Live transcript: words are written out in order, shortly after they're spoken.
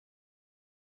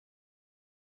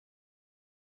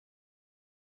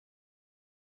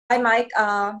Mike.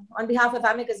 On behalf of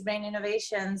Amicus Brain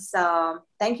Innovations,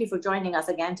 thank you for joining us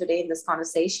again today in this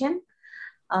conversation.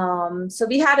 So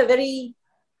we had a very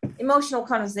emotional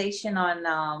conversation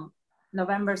on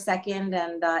November 2nd,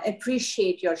 and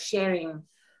appreciate your sharing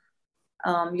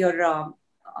your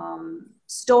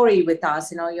story with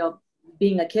us. You know, you're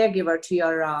being a caregiver to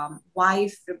your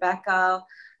wife, Rebecca,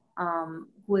 who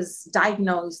was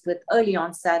diagnosed with early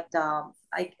onset.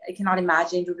 I cannot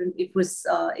imagine. It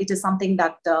is something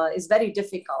that is very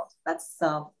difficult. That's,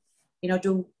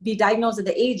 to be diagnosed at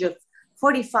the age of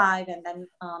 45, and then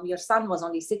your son was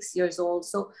only 6 years old.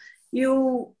 So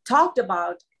you talked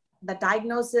about the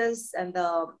diagnosis, and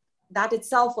that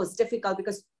itself was difficult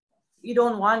because you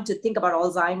don't want to think about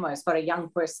Alzheimer's for a young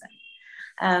person.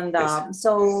 And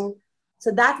so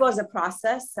that was a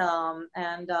process,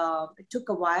 and it took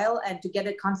a while, and to get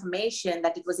a confirmation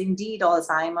that it was indeed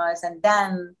Alzheimer's, and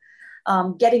then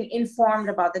getting informed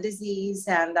about the disease,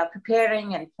 and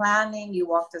preparing and planning. You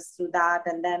walked us through that,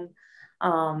 and then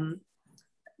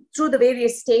through the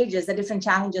various stages, the different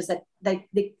challenges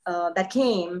that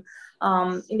came.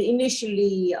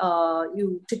 Initially,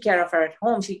 you took care of her at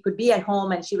home. She could be at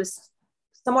home, and she was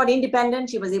somewhat independent.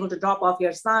 She was able to drop off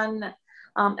your son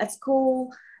at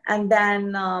school. And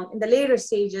then in the later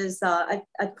stages,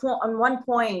 on one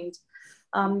point,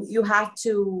 you had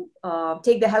to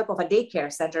take the help of a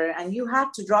daycare center, and you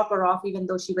had to drop her off even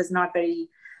though she was not very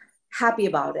happy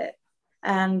about it.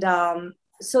 And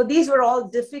so these were all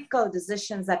difficult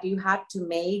decisions that you had to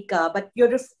make, but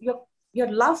your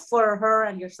love for her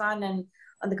and your son and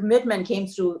the commitment came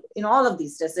through in all of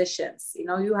these decisions. You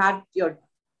know, you had your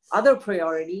other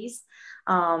priorities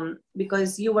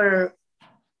because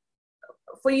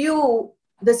for you,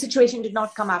 the situation did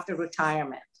not come after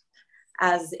retirement,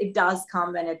 as it does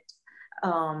come when it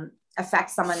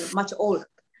affects someone much older.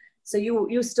 So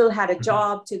you still had a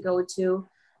job to go to.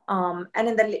 And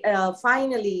in the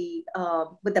finally,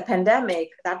 with the pandemic,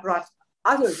 that brought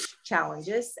other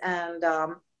challenges. And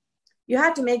you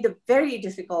had to make the very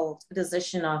difficult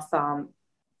decision of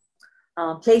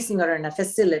placing her in a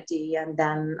facility. And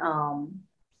then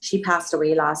she passed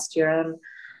away last year.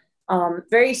 And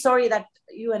very sorry that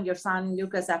you and your son,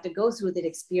 Lucas, have to go through that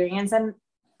experience. And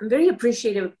I'm very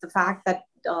appreciative of the fact that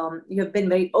you have been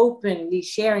very openly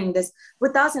sharing this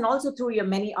with us, and also through your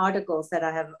many articles that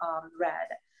I have read.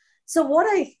 So what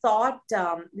I thought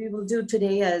we will do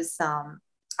today is,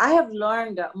 I have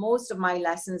learned most of my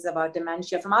lessons about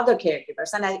dementia from other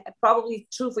caregivers, and probably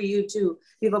true for you too.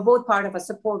 We were both part of a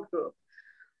support group.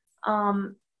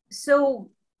 So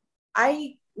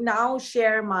I now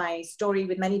share my story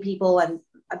with many people, and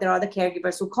there are other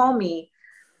caregivers who call me.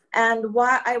 And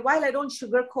while I don't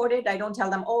sugarcoat it, I don't tell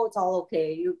them, oh, it's all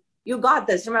okay. You got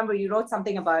this. Remember, you wrote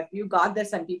something about you got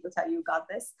this, and people tell you got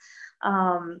this.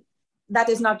 That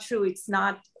is not true. It's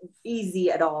not easy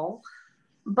at all.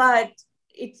 But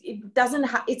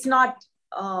it's not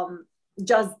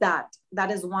just that.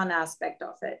 That is one aspect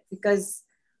of it. Because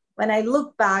when I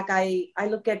look back, I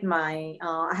look at I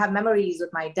have memories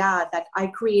with my dad that I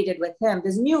created with him,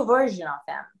 this new version of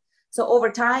him. So over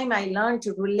time, I learned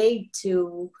to relate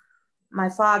to my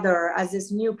father as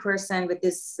this new person with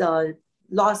this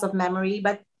loss of memory,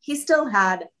 but he still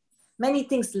had many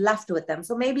things left with him.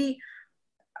 So maybe,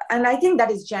 and I think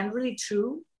that is generally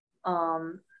true.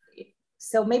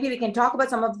 So maybe we can talk about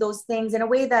some of those things in a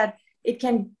way that it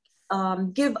can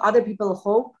give other people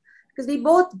hope, because we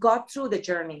both got through the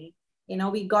journey. You know,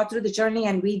 we got through the journey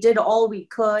and we did all we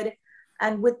could.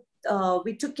 And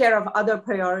we took care of other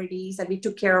priorities, and we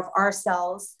took care of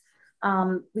ourselves.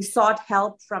 We sought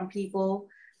help from people.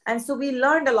 And so we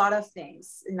learned a lot of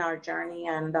things in our journey.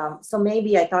 And so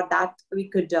maybe I thought that we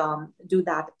could do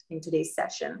that in today's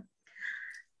session.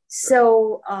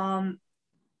 So,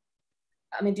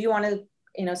 do you want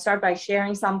to, start by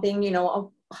sharing something,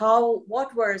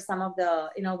 what were some of the,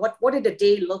 what did a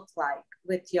day look like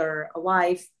with your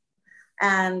wife?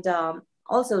 And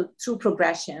also through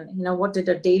progression, what did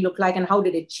a day look like, and how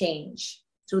did it change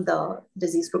through the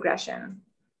disease progression?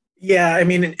 Yeah,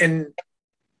 and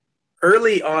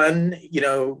early on,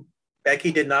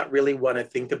 Becky did not really want to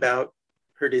think about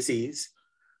her disease.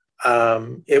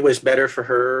 It was better for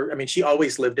her. I mean, she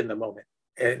always lived in the moment.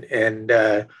 And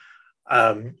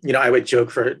I would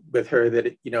joke with her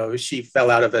that, if she fell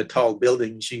out of a tall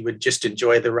building, she would just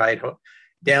enjoy the ride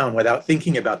down without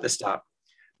thinking about the stop,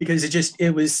 because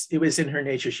it was in her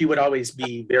nature. She would always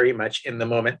be very much in the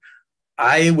moment.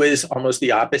 I was almost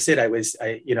the opposite. I was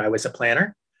a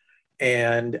planner.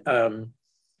 And,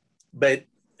 but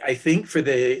I think for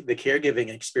the caregiving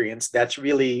experience, that's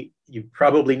really, you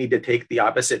probably need to take the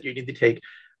opposite. You need to take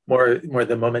more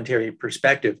the momentary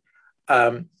perspective.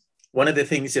 one of the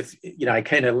things, if I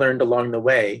kind of learned along the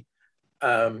way,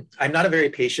 I'm not a very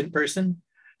patient person,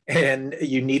 and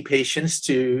you need patience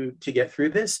to get through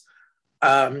this.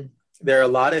 There are a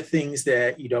lot of things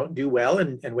that you don't do well,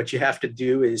 and what you have to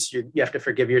do is you have to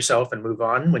forgive yourself and move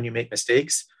on when you make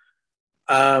mistakes.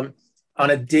 On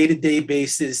a day-to-day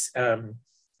basis,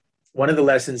 one of the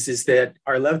lessons is that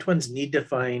our loved ones need to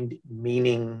find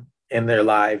meaning in their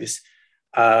lives.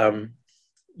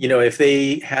 If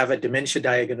they have a dementia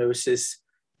diagnosis,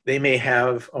 they may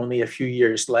have only a few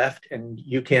years left, and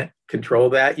you can't control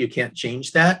that. You can't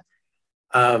change that.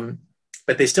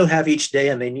 But they still have each day,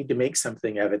 and they need to make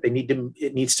something of it.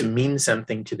 It needs to mean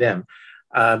something to them.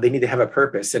 They need to have a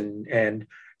purpose. And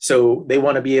so they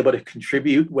want to be able to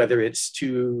contribute, whether it's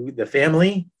to the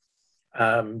family,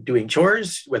 doing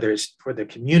chores, whether it's for the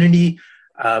community,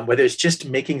 whether it's just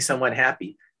making someone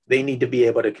happy. They need to be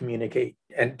able to communicate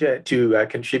and to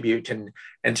contribute and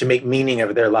to make meaning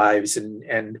of their lives.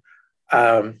 And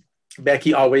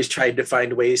Becky always tried to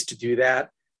find ways to do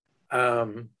that.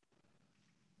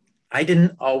 I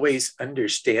didn't always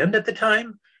understand at the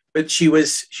time, but she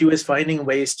was finding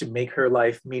ways to make her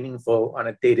life meaningful on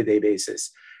a day-to-day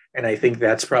basis. And I think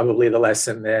that's probably the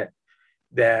lesson that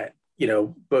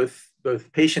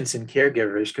both patients and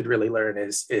caregivers could really learn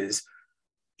is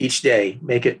each day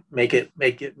make it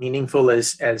meaningful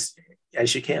as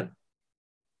you can.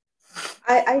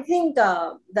 I think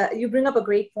that you bring up a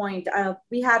great point.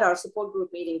 We had our support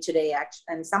group meeting today, actually,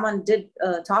 and someone did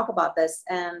talk about this,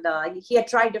 and he had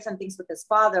tried different things with his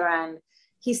father, and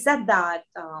he said that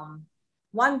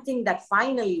one thing that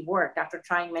finally worked after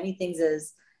trying many things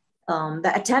is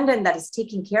the attendant that is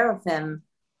taking care of him.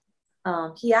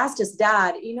 He asked his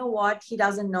dad, you know what, he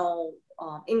doesn't know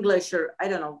English, or I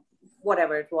don't know,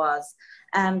 whatever it was,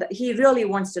 and he really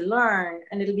wants to learn,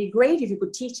 and it'll be great if you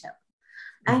could teach him.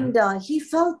 And he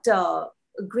felt a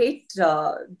great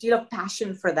deal of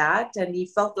passion for that. And he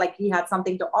felt like he had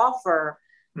something to offer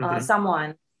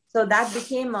someone. So that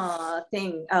became a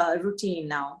thing, a routine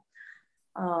now.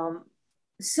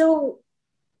 So,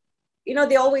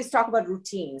 they always talk about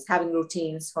routines, having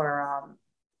routines for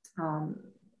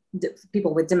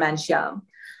people with dementia.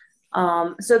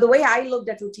 So the way I looked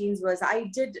at routines was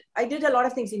I did a lot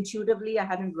of things intuitively. I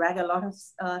hadn't read a lot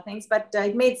of things, but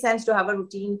it made sense to have a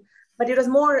routine. But it was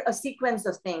more a sequence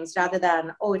of things rather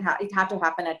than, it had to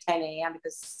happen at 10 a.m.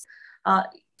 because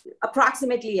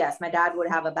approximately, yes, my dad would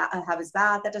have his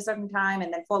bath at a certain time,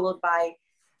 and then followed by,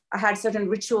 I had certain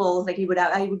rituals, like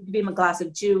I would give him a glass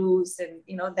of juice, and,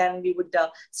 then we would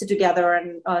sit together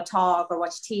and talk or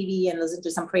watch TV and listen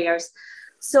to some prayers.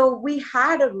 So we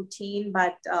had a routine,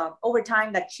 but over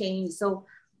time that changed. So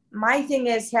my thing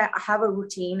is, have a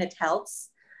routine, it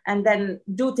helps, and then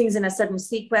do things in a certain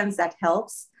sequence that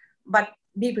helps. But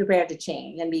be prepared to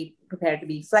change and be prepared to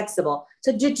be flexible.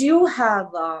 So did you have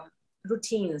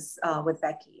routines with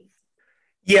Becky?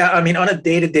 Yeah, I mean, on a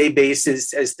day-to-day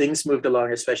basis, as things moved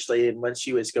along, especially and once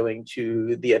she was going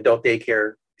to the adult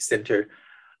daycare center,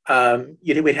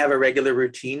 we'd have a regular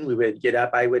routine. We would get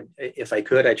up. I would, if I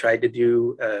could, I tried to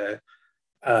do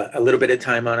a little bit of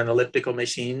time on an elliptical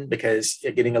machine, because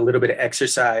getting a little bit of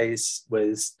exercise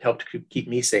helped keep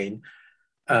me sane.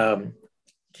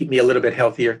 Keep me a little bit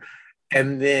healthier.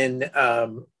 And then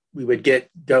we would get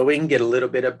going, get a little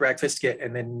bit of breakfast,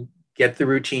 and then get the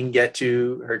routine, get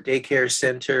to her daycare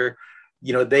center.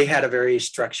 They had a very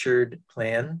structured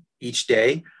plan each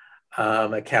day,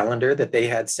 a calendar that they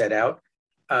had set out.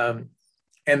 And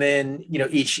then,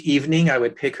 each evening I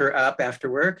would pick her up after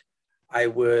work. I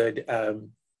would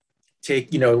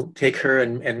take her,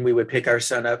 and we would pick our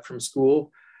son up from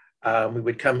school. We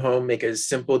would come home, make a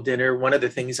simple dinner. One of the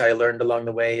things I learned along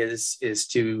the way is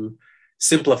to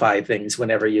simplify things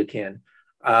whenever you can.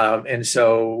 And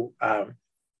so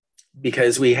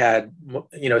because we had,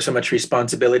 so much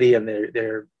responsibility, and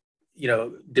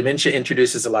dementia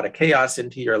introduces a lot of chaos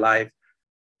into your life,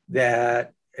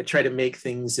 that I try to make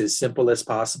things as simple as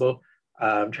possible.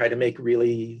 Try to make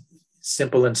really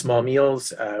simple and small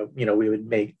meals. We would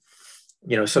make,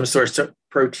 some source of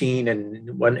protein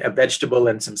and a vegetable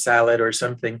and some salad or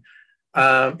something.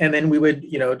 And then we would,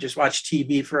 just watch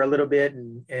TV for a little bit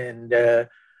and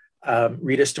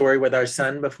read a story with our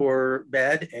son before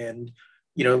bed, and,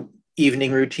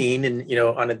 evening routine, and,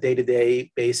 on a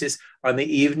day-to-day basis. On the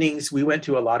evenings, we went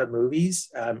to a lot of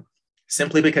movies,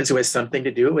 simply because it was something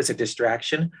to do. It was a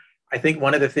distraction. I think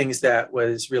one of the things that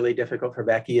was really difficult for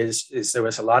Becky is there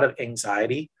was a lot of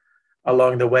anxiety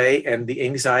along the way, and the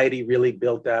anxiety really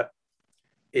built up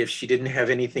if she didn't have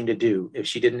anything to do, if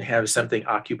she didn't have something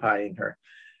occupying her.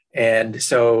 And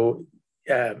so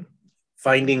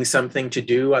finding something to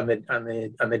do on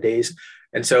the days,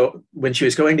 And so when she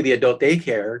was going to the adult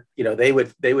daycare, they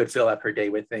would fill up her day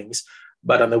with things.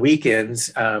 But on the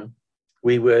weekends,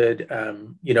 we would,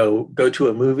 go to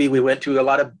a movie. We went to a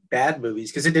lot of bad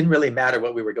movies because it didn't really matter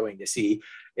what we were going to see.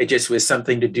 It just was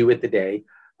something to do with the day.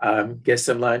 Get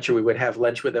some lunch, or we would have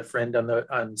lunch with a friend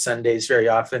on Sundays very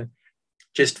often.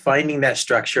 Just finding that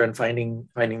structure and finding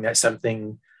that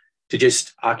something to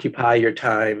just occupy your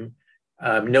time,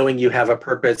 knowing you have a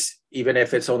purpose, even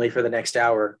if it's only for the next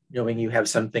hour, knowing you have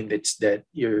something that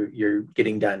you're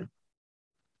getting done.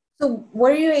 So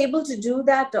were you able to do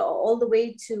that all the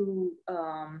way to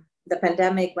the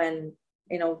pandemic when,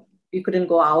 you couldn't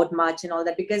go out much and all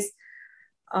that? Because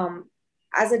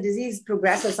as a disease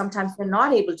progresses, sometimes we're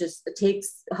not able to just take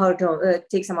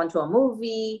someone to a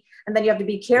movie, and then you have to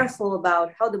be careful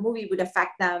about how the movie would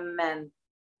affect them, and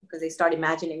because they start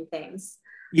imagining things.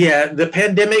 Yeah, the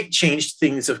pandemic changed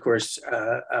things, of course.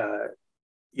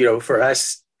 For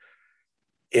us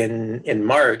in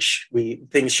March,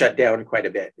 things shut down quite a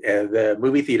bit. The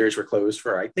movie theaters were closed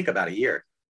for, I think, about a year.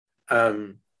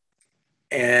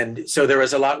 And so there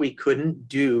was a lot we couldn't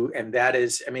do. And that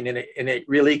is, and it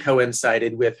really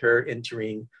coincided with her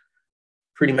entering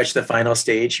pretty much the final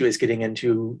stage. She was getting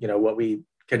into, what we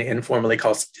kind of informally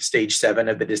call stage 7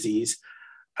 of the disease.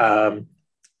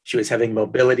 She was having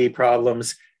mobility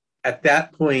problems. At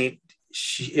that point,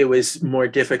 it was more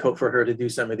difficult for her to do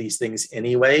some of these things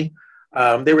anyway.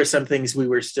 There were some things we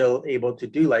were still able to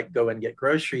do, like go and get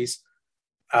groceries.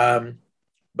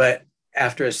 But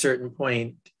after a certain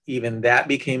point, even that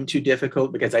became too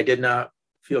difficult because I did not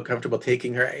feel comfortable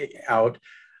taking her out.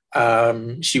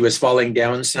 She was falling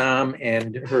down some,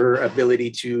 and her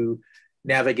ability to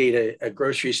navigate a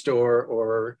grocery store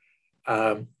or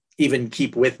even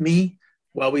keep with me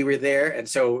while we were there. And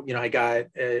so, I got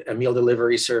a meal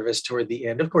delivery service toward the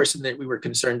end, of course, and that we were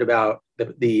concerned about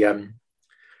the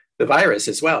virus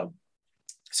as well.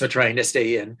 So trying to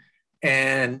stay in.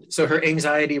 And so her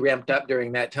anxiety ramped up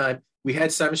during that time. We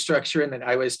had some structure, and then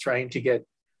I was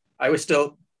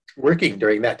still working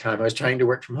during that time. I was trying to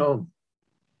work from home.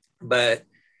 But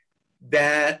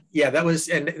that was,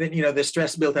 and then, the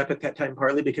stress built up at that time,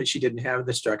 partly because she didn't have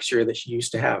the structure that she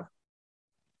used to have.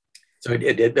 So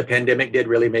the pandemic did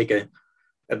really make a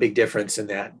big difference in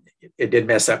that. It did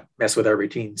mess with our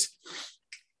routines.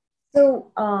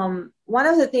 So one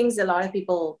of the things a lot of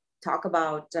people talk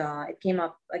about, it came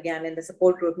up again in the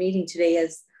support group meeting today,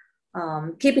 is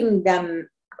keeping them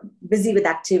busy with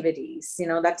activities.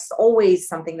 That's always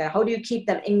something that, how do you keep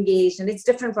them engaged? And it's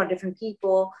different for different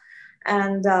people.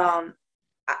 And for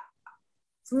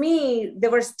me, there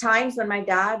was times when my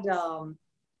dad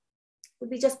would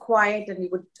be just quiet and he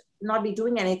would not be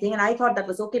doing anything. And I thought that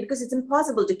was okay, because it's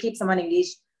impossible to keep someone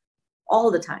engaged all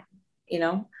the time,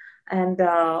 And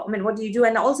what do you do?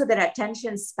 And also their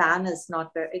attention span is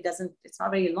it's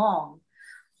not very long.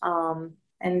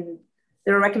 And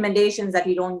there are recommendations that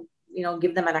you don't,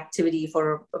 give them an activity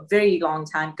for a very long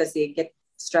time because they get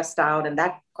stressed out, and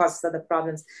that causes other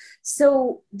problems.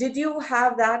 So did you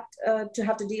have that to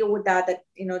have to deal with that,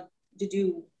 did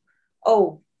you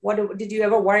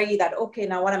ever worry that, okay,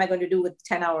 now what am I going to do with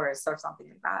 10 hours or something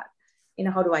like that?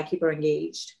 How do I keep her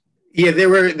engaged? Yeah, there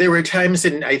were times,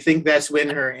 and I think that's when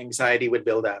her anxiety would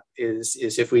build up, is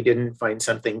if we didn't find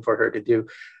something for her to do.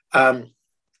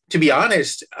 To be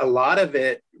honest, a lot of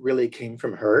it really came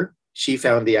from her. She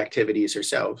found the activities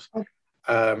herself. Okay.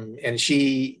 And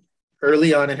she,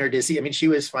 early on in her disease, she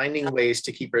was finding ways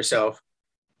to keep herself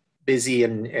busy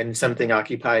and something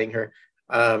occupying her.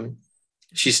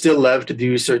 She still loved to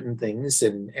do certain things,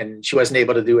 and she wasn't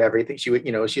able to do everything. She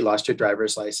would, she lost her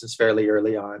driver's license fairly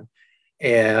early on.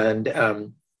 And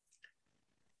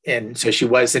so she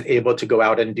wasn't able to go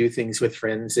out and do things with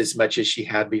friends as much as she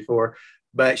had before,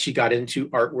 but she got into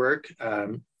artwork.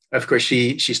 Of course,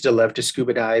 she still loved to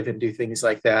scuba dive and do things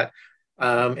like that,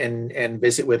 and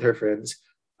visit with her friends.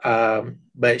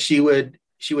 But she would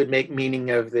make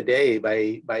meaning of the day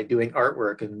by doing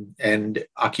artwork and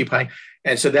occupying.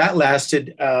 And so that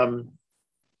lasted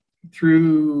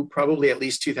through probably at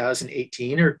least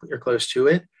 2018 or close to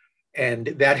it. And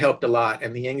that helped a lot.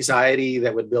 And the anxiety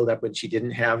that would build up when she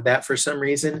didn't have that for some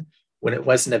reason, when it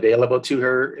wasn't available to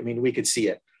her, we could see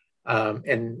it.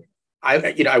 And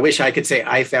I wish I could say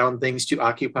I found things to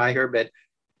occupy her, but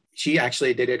she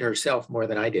actually did it herself more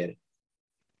than I did.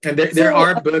 And there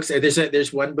are books.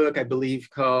 There's one book, I believe,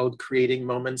 called Creating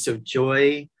Moments of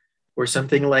Joy or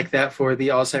something like that for the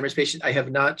Alzheimer's patient. I have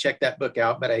not checked that book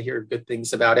out, but I hear good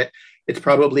things about it. It's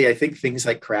probably, I think, things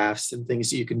like crafts and things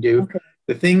that you can do. Okay.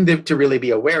 The thing to really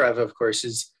be aware of course,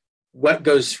 is what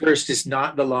goes first is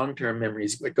not the long-term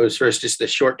memories. What goes first is the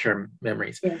short-term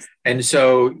memories. Yes. And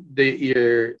so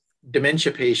your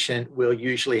dementia patient will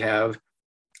usually have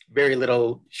very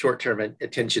little short-term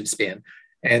attention span.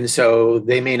 And so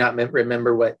they may not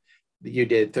remember what you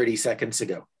did 30 seconds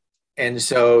ago. And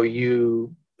so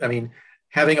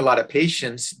having a lot of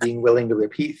patience, being willing to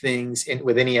repeat things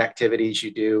with any activities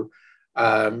you do,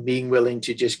 being willing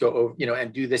to just go over,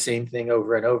 and do the same thing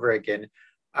over and over again,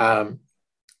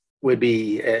 would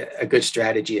be a good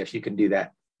strategy if you can do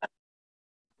that.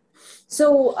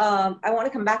 So I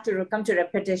want to come to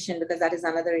repetition, because that is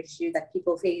another issue that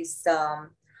people face.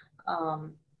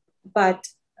 But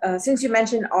since you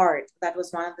mentioned art, that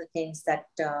was one of the things that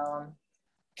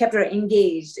kept her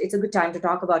engaged. It's a good time to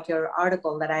talk about your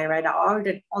article that I read, Art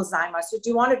and Alzheimer. So do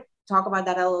you want to talk about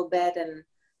that a little bit and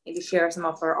maybe share some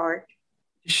of her art?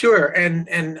 Sure.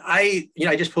 And I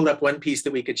just pulled up one piece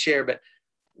that we could share, but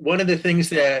one of the things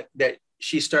that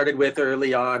she started with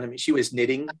early on, she was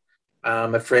knitting.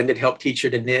 A friend had helped teach her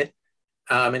to knit.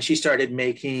 And she started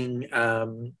making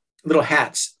little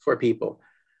hats for people,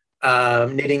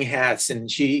 knitting hats. And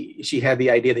she had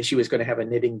the idea that she was going to have a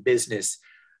knitting business.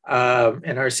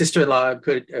 And our sister-in-law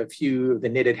put a few of the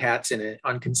knitted hats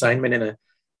on consignment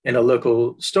in a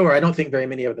local store. I don't think very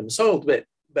many of them sold, but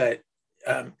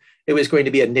it was going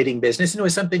to be a knitting business, and it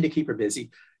was something to keep her busy.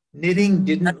 Knitting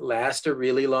didn't last a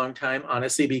really long time,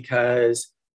 honestly,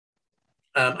 because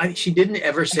she didn't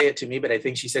ever say it to me, but I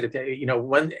think she said it,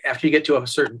 after you get to a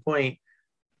certain point,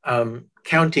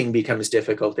 counting becomes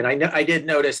difficult. And I did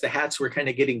notice the hats were kind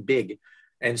of getting big.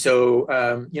 And so,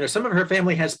 some of her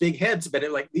family has big heads, but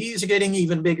these are getting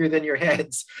even bigger than your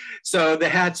heads. So the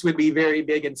hats would be very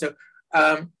big. And so,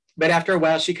 but after a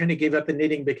while, she kind of gave up the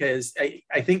knitting, because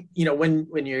I think,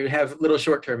 when you have little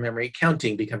short-term memory,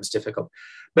 counting becomes difficult.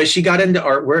 But she got into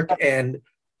artwork, and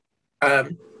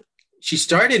she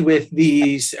started with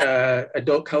these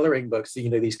adult coloring books,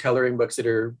 these coloring books that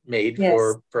are made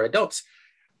for adults.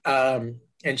 And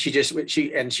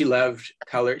she loved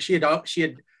color. She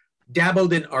had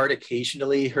dabbled in art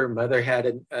occasionally. Her mother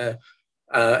had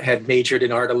majored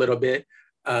in art a little bit.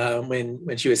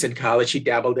 When she was in college, she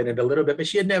dabbled in it a little bit, but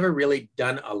she had never really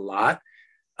done a lot.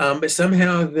 But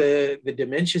somehow the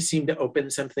dementia seemed to open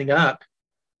something up,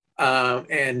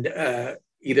 and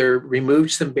either removed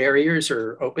some barriers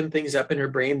or opened things up in her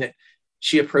brain that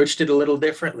she approached it a little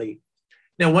differently.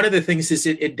 Now, one of the things is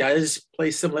it does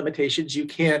place some limitations. You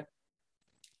can't,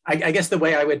 I guess the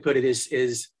way I would put it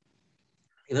is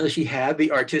she had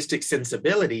the artistic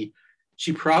sensibility,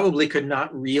 she probably could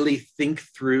not really think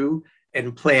through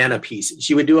and plan a piece.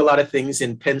 She would do a lot of things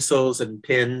in pencils and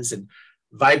pens and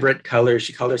vibrant colors.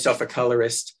 She called herself a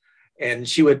colorist, and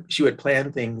she would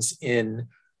plan things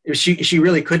she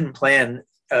really couldn't plan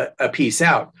a piece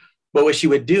out. But what she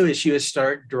would do is she would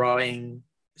start drawing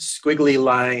squiggly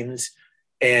lines,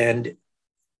 and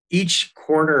each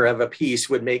corner of a piece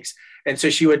would and so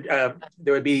she would,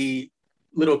 there would be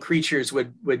little creatures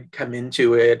would come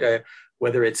into it,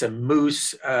 whether it's a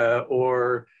moose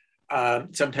or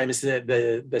sometimes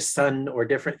the sun or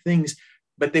different things,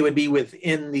 but they would be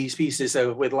within these pieces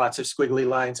with lots of squiggly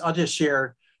lines. I'll just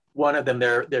share one of them.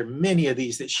 There are many of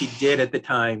these that she did at the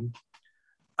time.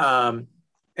 And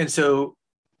so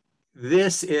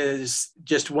this is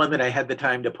just one that I had the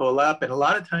time to pull up. And a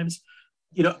lot of times,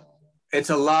 it's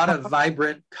a lot of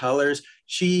vibrant colors.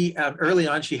 She, early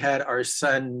on, she had our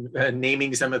son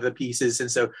naming some of the pieces. And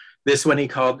so this one he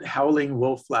called Howling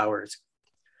Wolf Flowers.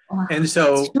 Wow. And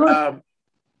so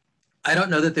I don't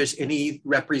know that there's anything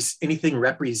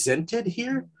represented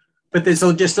here, but there's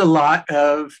just a lot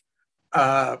of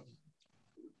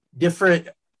different,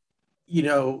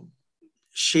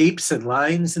 shapes and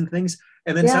lines and things.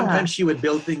 And then sometimes she would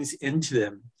build things into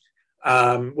them.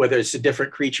 Whether it's the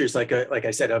different creatures, like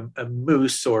I said, a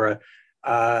moose or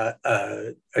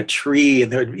a tree,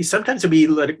 and sometimes there'd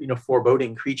be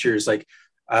foreboding creatures, like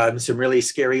some really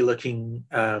scary looking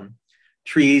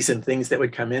trees and things that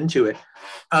would come into it.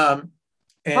 And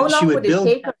how long would it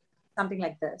take something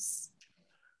like this?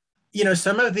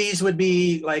 Some of these would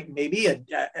be like maybe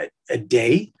a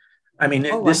day. I mean,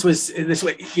 this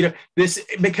way,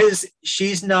 because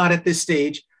she's not at this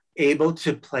stage able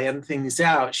to plan things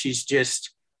out. She's just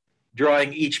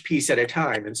drawing each piece at a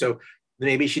time. And so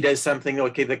maybe she does something,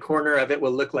 okay, the corner of it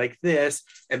will look like this,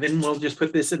 and then we'll just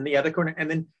put this in the other corner. And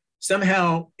then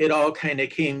somehow it all kind of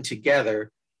came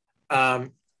together.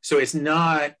 So it's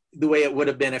not the way it would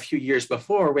have been a few years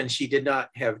before when she did not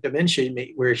have dementia,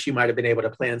 where she might have been able to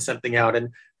plan something out and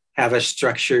have a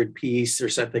structured piece or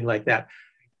something like that.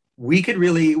 We could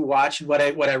really watch what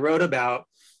I wrote about,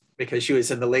 because she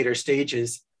was in the later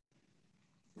stages.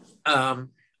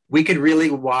 we could really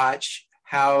watch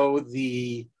how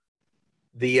the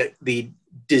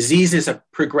diseases of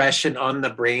progression on the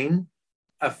brain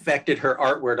affected her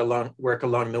artwork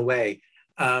along the way.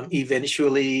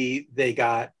 Eventually, they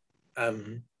got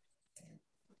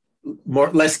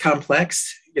less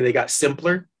complex. They got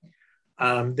simpler.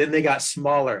 Then they got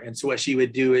smaller. And so what she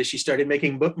would do is she started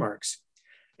making bookmarks,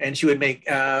 and she would make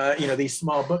these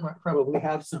small bookmarks. Probably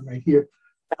have some right here.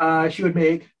 She would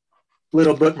make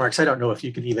little bookmarks. I don't know if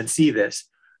you can even see this.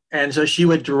 And so she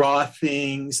would draw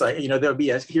things like, there'll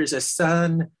be here's a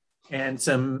sun and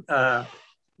some,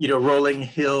 rolling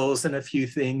hills and a few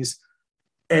things.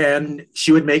 And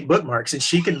she would make bookmarks, and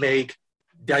she could make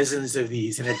dozens of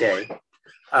these in a day.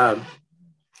 And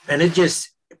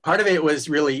part of it was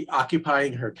really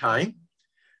occupying her time.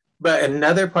 But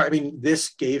another part, this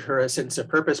gave her a sense of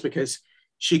purpose because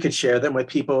she could share them with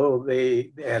people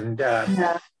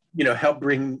help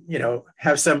bring,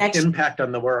 have some impact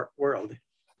on the world.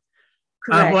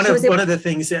 One of the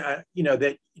things that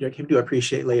I came to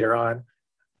appreciate later on,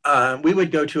 we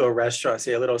would go to a restaurant,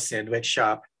 say a little sandwich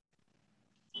shop,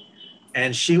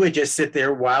 and she would just sit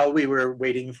there while we were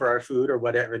waiting for our food or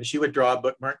whatever, and she would draw a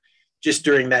bookmark just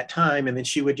during that time, and then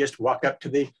she would just walk up to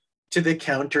the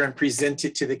counter and present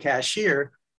it to the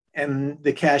cashier. And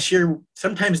the cashier,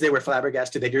 sometimes they were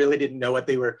flabbergasted. They really didn't know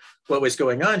what was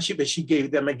going on. But she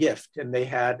gave them a gift, and they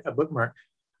had a bookmark.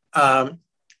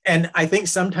 And I think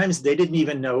sometimes they didn't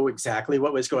even know exactly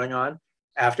what was going on.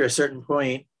 After a certain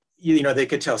point, they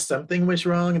could tell something was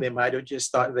wrong. They might have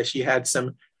just thought that she had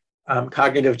some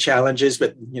cognitive challenges,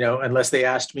 but unless they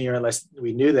asked me or unless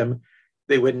we knew them,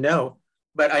 they wouldn't know.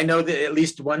 But I know that at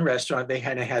least one restaurant, they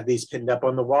kind of had these pinned up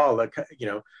on the wall,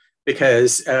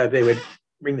 because they would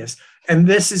bring this. And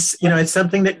this is, it's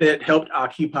something that helped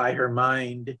occupy her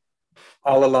mind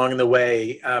all along the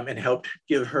way, and helped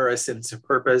give her a sense of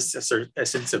purpose, a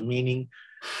sense of meaning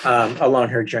along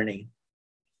her journey.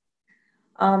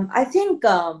 I think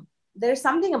there's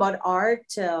something about art.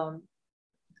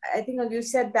 I think you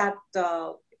said that,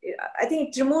 I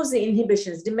think it removes the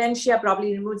inhibitions. Dementia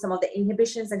probably removed some of the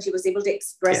inhibitions, and she was able to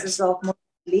express herself more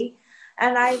easily.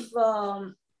 And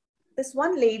this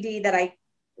one lady that I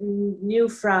knew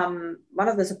from one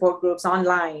of the support groups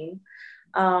online,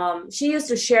 she used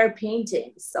to share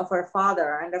paintings of her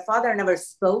father, and her father never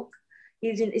spoke. He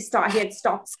had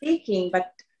stopped speaking,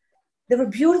 but they were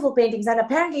beautiful paintings, and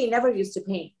apparently he never used to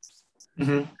paint.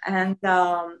 Mm-hmm. And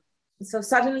so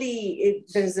suddenly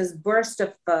there's this burst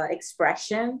of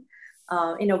expression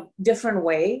in a different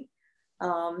way.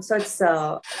 So it's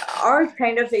art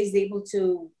kind of is able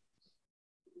to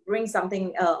bring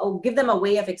something or give them a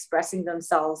way of expressing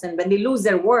themselves. And when they lose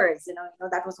their words,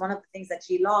 that was one of the things that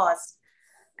she lost.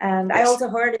 And I also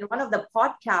heard in one of the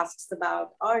podcasts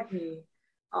about art and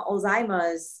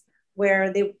Alzheimer's,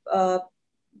 where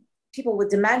people with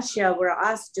dementia were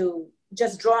asked to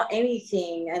just draw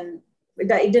anything, and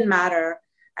it didn't matter.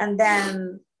 And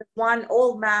then one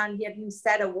old man, he hadn't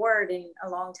said a word in a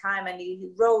long time, and he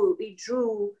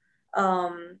drew,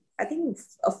 I think,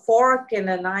 a fork and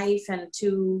a knife and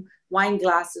 2 wine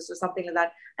glasses or something like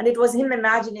that. And it was him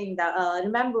imagining that,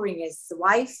 remembering his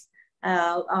wife,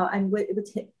 and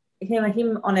with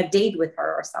him on a date with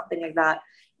her or something like that.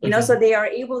 Mm-hmm. So they are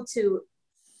able to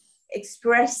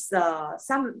express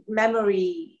some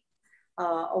memory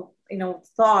of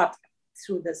thought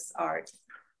through this art.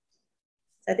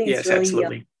 I think it's really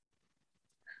absolutely.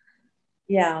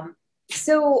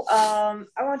 So I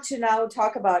want to now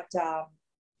talk about,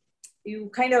 you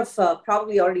kind of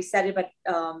probably already said it, but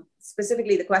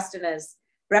specifically the question is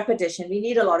repetition. We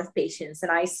need a lot of patience,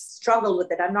 and I struggle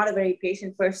with it. I'm not a very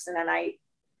patient person, and I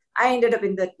ended up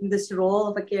in this role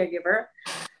of a caregiver.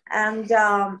 And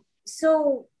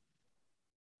so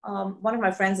one of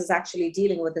my friends is actually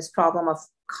dealing with this problem of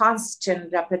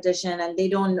constant repetition, and they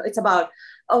don't know. It's about,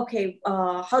 okay,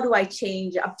 how do I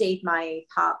update my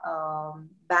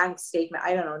bank statement?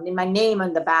 I don't know, my name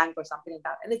on the bank or something like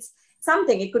that. And it's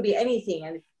something, it could be anything,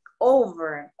 and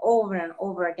over and over and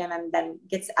over again, and then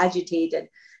gets agitated.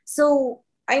 So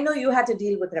I know you had to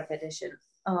deal with repetition.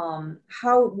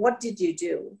 What did you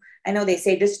do? I know they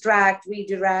say distract,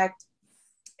 redirect,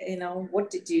 what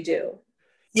did you do?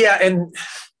 Yeah. And,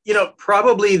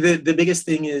 probably the biggest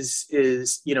thing is,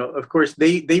 of course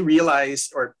they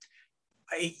realize, or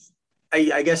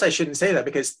I guess I shouldn't say that,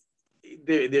 because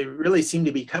there really seem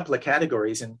to be a couple of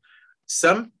categories, and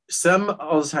some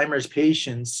Alzheimer's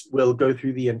patients will go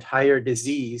through the entire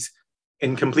disease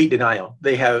in complete denial.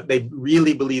 They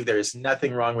really believe there's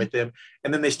nothing wrong with them.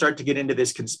 And then they start to get into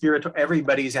this conspiratorial,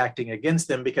 everybody's acting against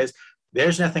them because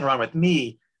there's nothing wrong with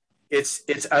me. It's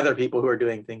other people who are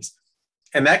doing things.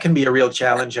 and that can be a real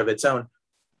challenge of its own.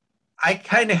 I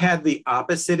kind of had the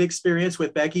opposite experience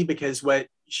with Becky, because what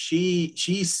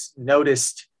she's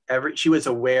noticed she was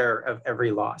aware of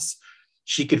every loss.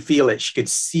 She could feel it. She could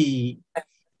see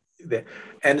that.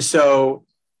 And so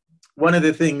one of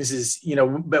the things is,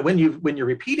 but when you're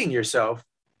repeating yourself,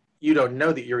 you don't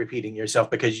know that you're repeating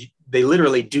yourself, because they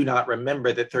literally do not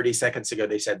remember that 30 seconds ago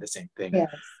they said the same thing.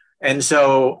 Yes. And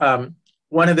so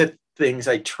one of the things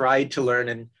I tried to learn,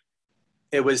 and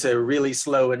it was a really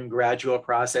slow and gradual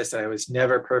process, and I was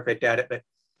never perfect at it, but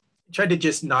I tried to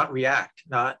just not react,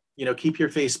 not, keep your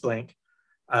face blank,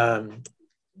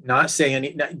 not say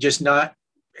any, just not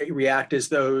react as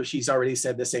though she's already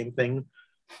said the same thing.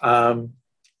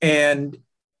 And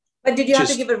but did you have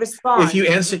to give a response? If you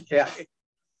answer, yeah.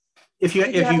 If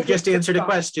you just answered a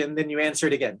question, then you answer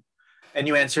it again, and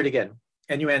you answer it again,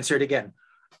 and you answer it again.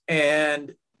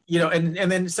 And,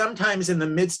 and then sometimes in the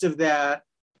midst of that,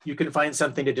 you can find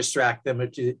something to distract them, or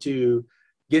to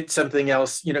get something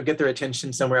else, get their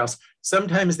attention somewhere else.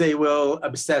 Sometimes they will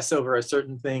obsess over a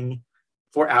certain thing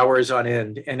for hours on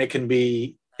end, and it can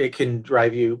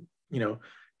drive you,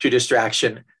 to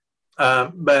distraction.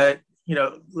 But,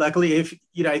 luckily, if,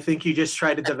 I think you just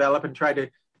try to develop and try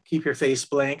to keep your face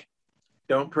blank.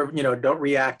 Don't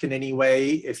react in any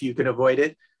way if you can avoid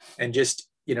it, and just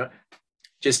answer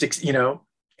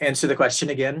the question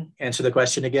again.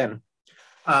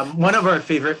 One of our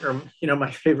favorite,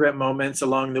 my favorite moments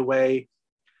along the way,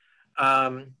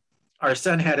 our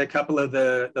son had a couple of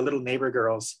the little neighbor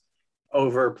girls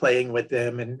over playing with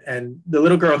them, and the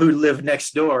little girl who lived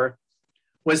next door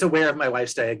was aware of my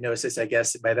wife's diagnosis, I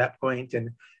guess, by that point,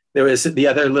 and the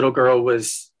other little girl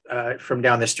was from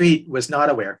down the street, was not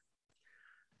aware.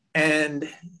 And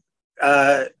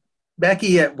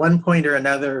Becky, at one point or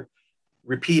another,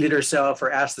 repeated herself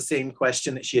or asked the same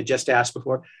question that she had just asked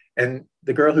before. And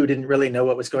the girl, who didn't really know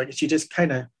what was going on, she just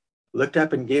kind of looked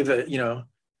up and gave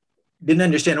didn't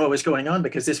understand what was going on,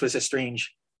 because this was a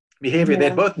strange behavior. Yeah.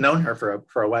 They'd both known her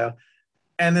for a while.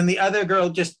 And then the other girl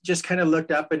just kind of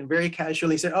looked up and very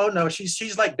casually said, "Oh no,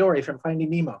 she's like Dory from Finding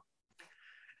Nemo."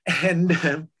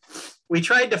 And we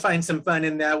tried to find some fun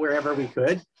in that wherever we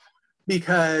could.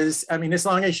 Because, as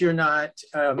long as you're not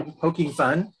poking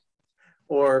fun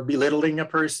or belittling a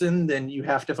person, then you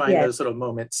have to find those little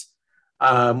moments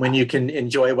when you can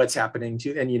enjoy what's happening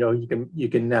to, and you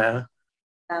can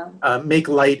make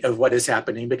light of what is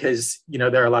happening, because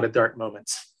there are a lot of dark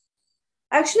moments.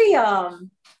 Actually,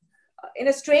 in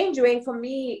a strange way, for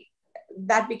me,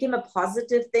 that became a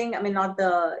positive thing. Not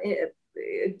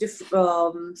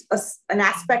an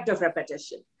aspect of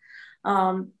repetition.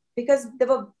 Because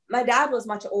my dad was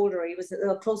much older. He was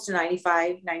close to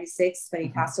 95, 96 when he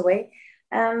passed away.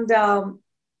 And there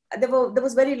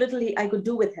was very little I could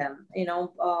do with him.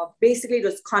 Basically it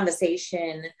was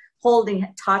conversation, holding,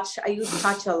 touch. I used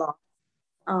touch a lot.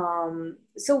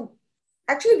 So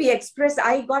actually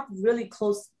I got really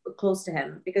close to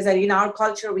him, because in our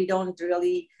culture, we don't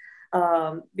really,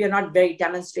 we are not very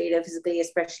demonstrative physically,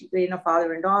 especially,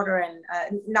 father and daughter. And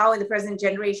now in the present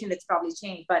generation, it's probably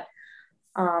changed. But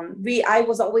I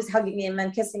was always hugging him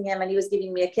and kissing him, and he was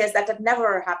giving me a kiss. That had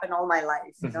never happened all my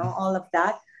life, all of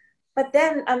that. But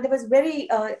then there was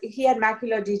he had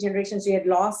macular degeneration, so he had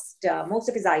lost most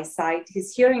of his eyesight.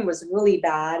 His hearing was really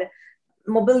bad.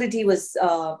 Mobility was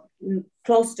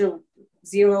close to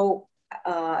zero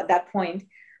at that point.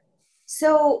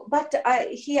 So, but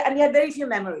he had very few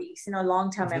memories,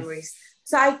 long-term memories.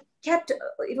 So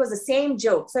it was the same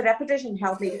joke. So repetition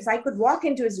helped me, because I could walk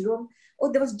into his room.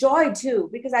 Oh, there was joy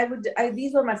too, because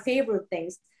these were my favorite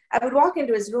things. I would walk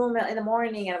into his room in the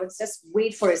morning, and I would just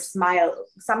wait for his smile.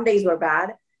 Some days were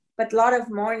bad, but a lot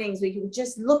of mornings he would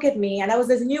just look at me, and I was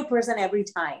this new person every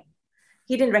time.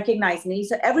 He didn't recognize me.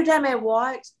 So every time I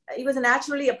walked, he was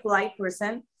naturally a polite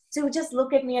person. So he would just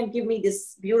look at me and give me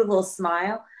this beautiful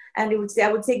smile. And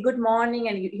I would say good morning,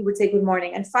 and he would say good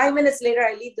morning. And 5 minutes later,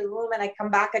 I leave the room and I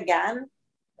come back again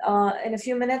in a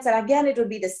few minutes. And again, it would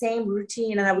be the same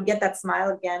routine, and I would get that smile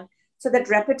again. So that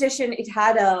repetition, it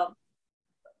had a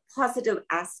positive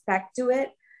aspect to it.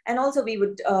 And also we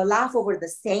would laugh over the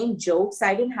same jokes.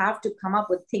 I didn't have to come up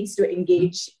with things to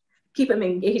keep him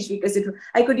engaged, because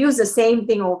I could use the same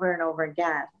thing over and over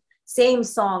again. Same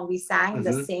song, we sang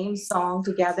the same song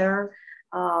together.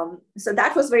 So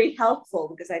that was very helpful,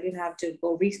 because I didn't have to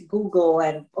go Google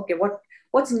and, okay,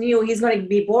 what's new? He's going to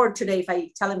be bored today if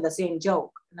I tell him the same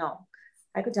joke. No,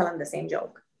 I could tell him the same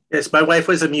joke. Yes, my wife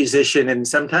was a musician, and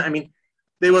sometimes,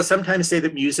 they will sometimes say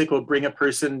that music will bring a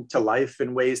person to life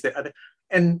in ways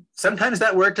and sometimes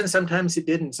that worked and sometimes it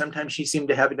didn't. Sometimes she seemed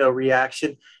to have no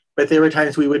reaction. but there were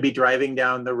times we would be driving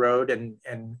down the road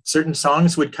and certain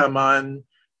songs would come on,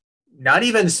 not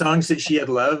even songs that she had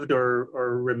loved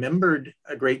or remembered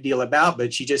a great deal about,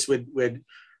 but she just would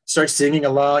start singing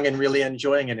along and really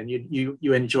enjoying it. And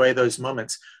you enjoy those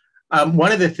moments.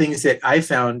 One of the things that I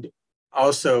found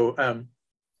also,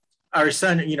 our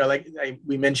son, like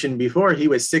we mentioned before, he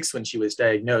was 6 when she was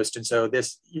diagnosed. And so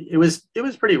it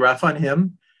was pretty rough on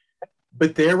him.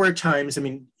 But there were times, I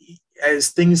mean,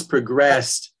 as things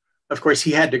progressed, of course,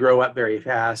 he had to grow up very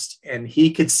fast, and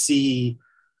he could see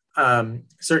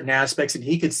certain aspects, and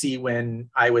he could see when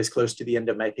I was close to the end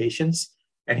of my patience,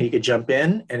 and he could jump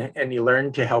in and he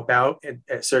learned to help out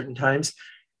at certain times.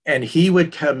 And he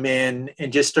would come in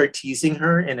and just start teasing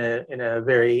her in a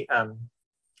very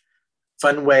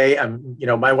fun way.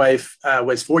 My wife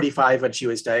was 45 when she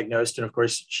was diagnosed, and of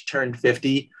course she turned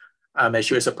 50 as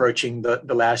she was approaching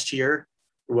the last year,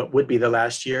 what would be the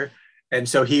last year. And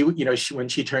so when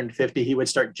she turned 50, he would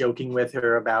start joking with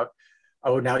her about,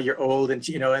 oh, now you're old, and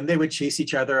and they would chase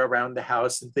each other around the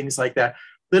house and things like that.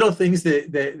 Little things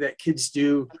that kids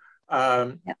do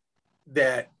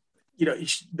that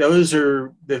those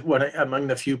are one among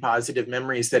the few positive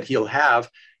memories that he'll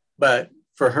have. But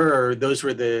for her, those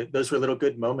were little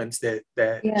good moments that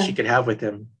she could have with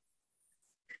him.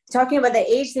 Talking about the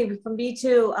age thing, for me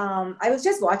too, I was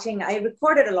just watching, I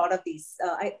recorded a lot of these.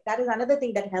 That is another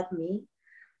thing that helped me.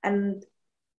 And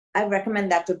I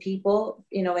recommend that to people.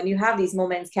 When you have these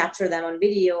moments, capture them on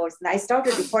video. I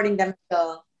started recording them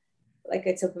like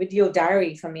it's a video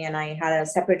diary for me, and I had a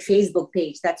separate Facebook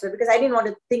page. That's because I didn't want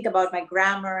to think about my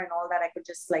grammar and all that. I could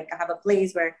just have a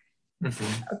place where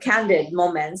candid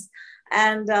moments.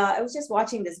 And I was just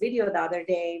watching this video the other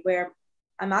day where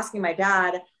I'm asking my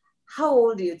dad, how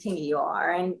old do you think you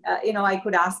are? And, I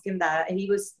could ask him that, and he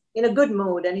was in a good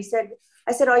mood. And I said,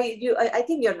 I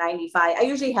think you're 95. I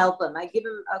usually help him. I give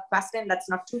him a question that's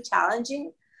not too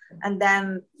challenging. And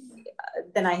then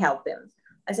I help him.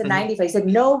 I said, 95. He said,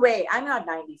 no way, I'm not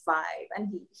 95.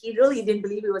 And he really didn't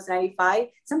believe he was 95.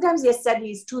 Sometimes he has said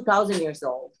he's 2,000 years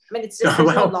old. I mean, it's just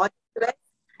no logic to it.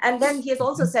 And then he has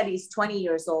also said he's 20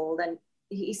 years old. And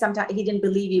sometimes he didn't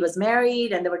believe he was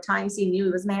married. And there were times he knew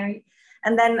he was married.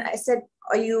 And then I said,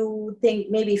 are you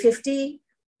think maybe 50?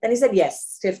 Then he said,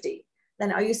 yes, 50.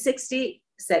 Then are you 60?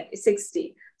 Said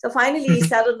 60. So finally he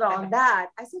settled on that.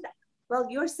 I said, well,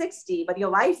 you're 60, but your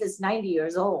wife is 90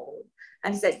 years old.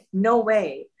 And he said, no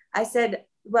way. I said,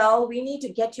 well, we need to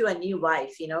get you a new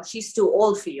wife. She's too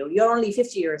old for you. You're only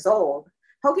 50 years old.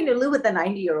 How can you live with a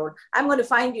 90-year-old? I'm going to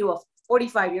find you a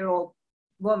 45-year-old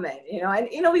woman,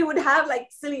 and, we would have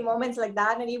silly moments like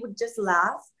that, and he would just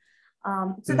laugh.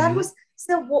 So that was,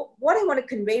 what I want to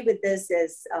convey with this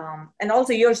is, and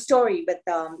also your story with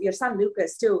your son,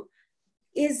 Lucas too,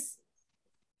 is,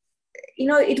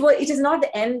 it is not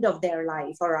the end of their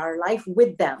life or our life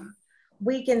with them.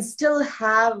 We can still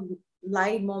have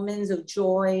light moments of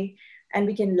joy, and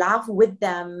we can laugh with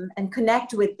them and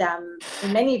connect with them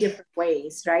in many different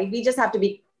ways, right? We have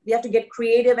to get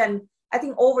creative. And I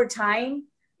think over time,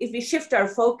 if we shift our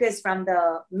focus from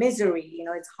the misery,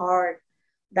 it's hard,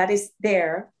 that is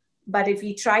there. But if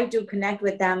we try to connect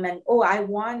with them and, I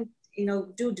want,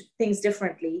 do things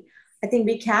differently, I think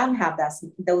we can have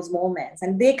those moments,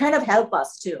 and they kind of help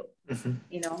us too.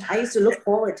 I used to look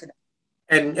forward to them.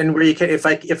 And where you can, if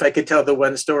I could tell the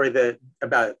one story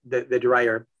about the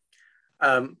dryer,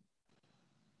 along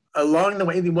the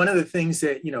way, one of the things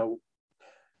that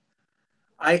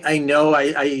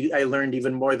I learned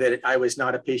even more that I was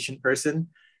not a patient person,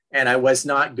 and I was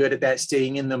not good at that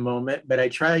staying in the moment. But I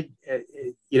tried,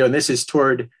 and this is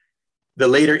toward the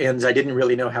later ends. I didn't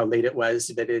really know how late it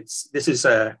was, but this is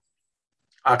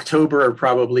October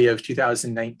probably of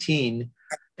 2019.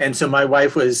 And so my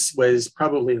wife was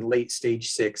probably in late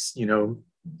stage 6,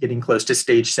 getting close to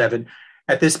stage 7.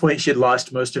 At this point, she had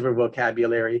lost most of her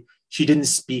vocabulary. She didn't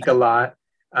speak a lot.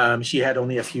 She had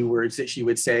only a few words that she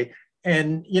would say.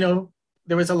 And,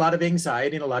 there was a lot of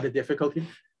anxiety and a lot of difficulty.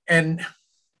 And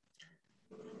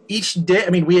each day,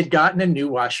 we had gotten a new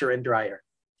washer and dryer,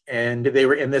 and they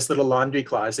were in this little laundry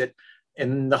closet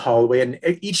in the hallway. And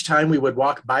each time we would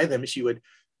walk by them, she would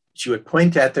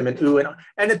point at them and ooh,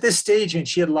 and at this stage, and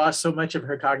she had lost so much of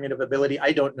her cognitive ability,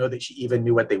 I don't know that she even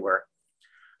knew what they were.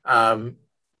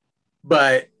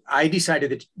 But I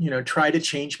decided to, try to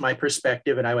change my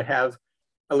perspective, and I would have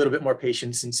a little bit more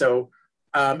patience. And so,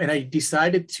 and I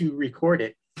decided to record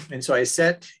it. And so I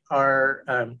set our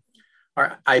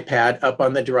iPad up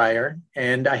on the dryer,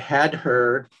 and I had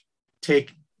her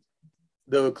take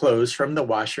the clothes from the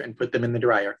washer and put them in the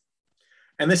dryer.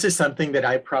 And this is something that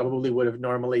I probably would have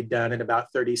normally done in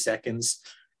about 30 seconds.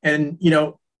 And,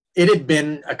 it had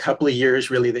been a couple of years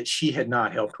really that she had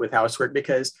not helped with housework,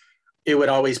 because it would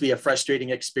always be a frustrating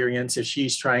experience. If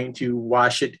she's trying to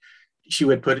wash it, she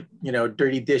would put,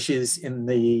 dirty dishes in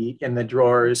the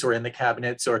drawers or in the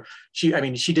cabinets, or she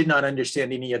did not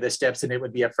understand any of the steps, and it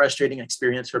would be a frustrating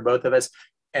experience for both of us.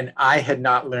 And I had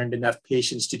not learned enough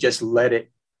patience to just let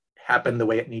it happen the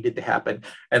way it needed to happen,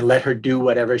 and let her do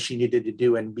whatever she needed to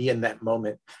do and be in that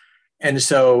moment. And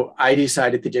so I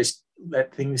decided to just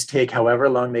let things take however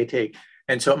long they take.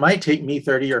 And so it might take me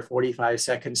 30 or 45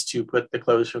 seconds to put the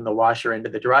clothes from the washer into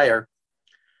the dryer.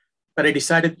 But I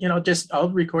decided, I'll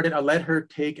record it. I'll let her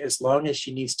take as long as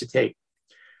she needs to take.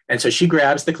 And so she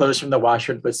grabs the clothes from the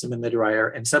washer and puts them in the dryer.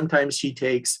 And sometimes she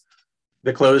takes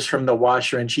the clothes from the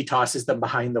washer and she tosses them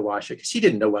behind the washer, because she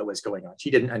didn't know what was going on. She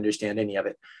didn't understand any of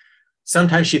it.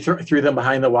 Sometimes she threw them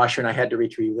behind the washer and I had to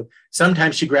retrieve them.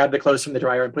 Sometimes she grabbed the clothes from the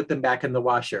dryer and put them back in the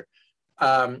washer.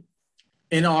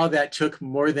 In all, that took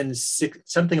more than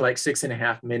something like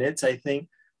 6.5 minutes, I think,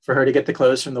 for her to get the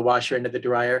clothes from the washer into the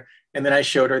dryer. And then I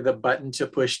showed her the button to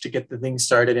push to get the thing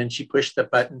started, and she pushed the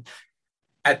button.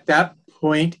 At that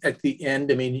point, at the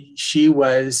end, she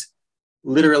was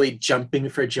literally jumping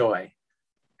for joy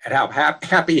at how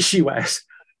happy she was.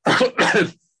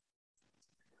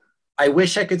 I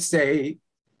wish I could say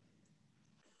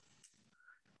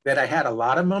that I had a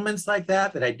lot of moments like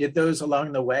that I did those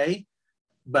along the way.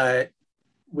 But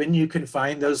when you can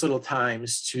find those little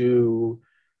times to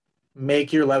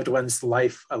make your loved one's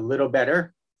life a little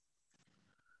better,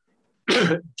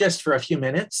 just for a few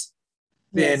minutes,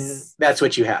 then that's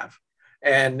what you have.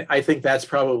 And I think that's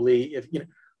probably,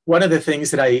 one of the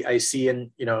things that I see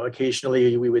in,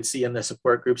 occasionally we would see in the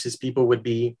support groups is people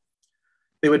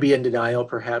they would be in denial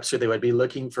perhaps, or they would be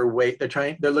looking for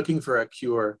they're looking for a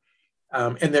cure.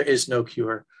 And there is no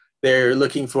cure. They're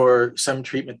looking for some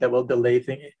treatment that will delay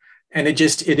things. And it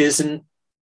isn't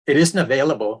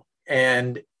available.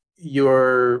 And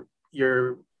you're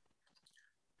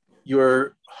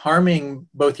harming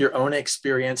both your own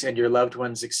experience and your loved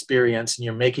one's experience, and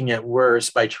you're making it worse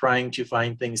by trying to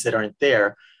find things that aren't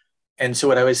there. And so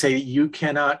what I would say, you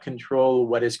cannot control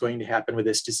what is going to happen with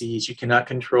this disease. You cannot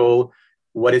control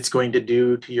what it's going to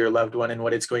do to your loved one and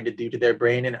what it's going to do to their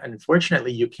brain. And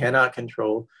unfortunately, you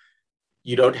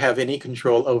don't have any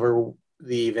control over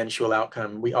the eventual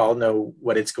outcome. We all know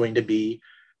what it's going to be.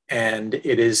 And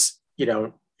it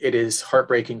is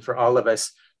heartbreaking for all of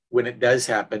us when it does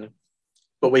happen.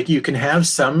 But what you can have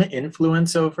some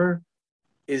influence over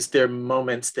is their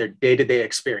moments, their day-to-day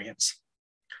experience.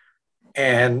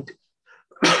 And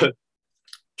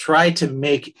try to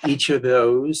make each of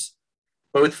those,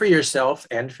 both for yourself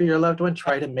and for your loved one,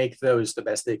 try to make those the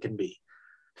best they can be.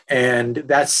 And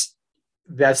that's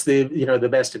the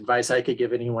best advice I could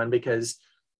give anyone, because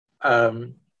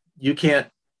you can't,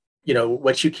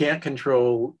 what you can't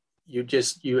control,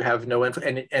 you have no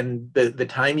influence. And the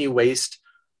time you waste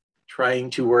trying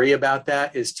to worry about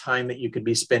that is time that you could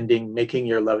be spending making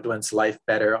your loved one's life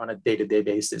better on a day-to-day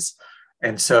basis.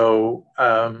 And so,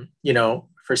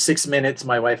 for 6 minutes,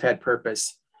 my wife had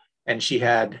purpose and she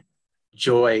had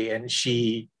joy, and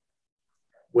she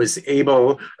was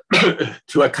able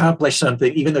to accomplish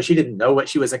something, even though she didn't know what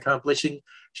she was accomplishing.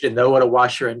 She didn't know what a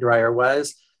washer and dryer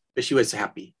was, but she was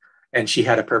happy and she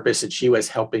had a purpose and she was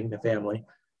helping the family.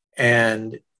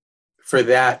 And for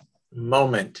that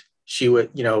moment,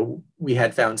 we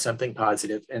had found something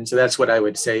positive. And so that's what I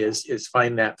would say is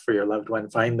find that for your loved one.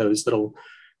 Find those little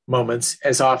moments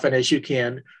as often as you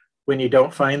can. When you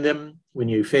don't find them, when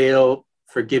you fail,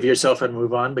 forgive yourself and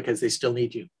move on, because they still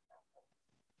need you.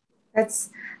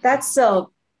 That's a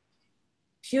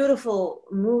beautiful,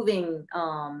 moving,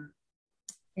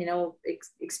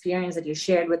 experience that you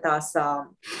shared with us, that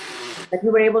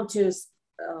you were able to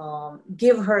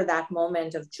give her that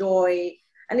moment of joy.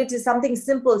 And it is something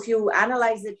simple. If you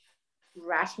analyze it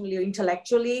rationally or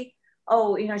intellectually,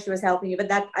 she was helping you.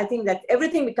 But I think that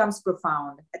everything becomes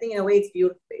profound. I think in a way it's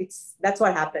beautiful. That's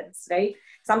what happens, right?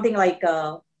 Something like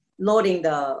loading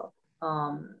the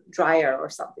dryer or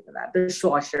something like that,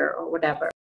 dishwasher or whatever.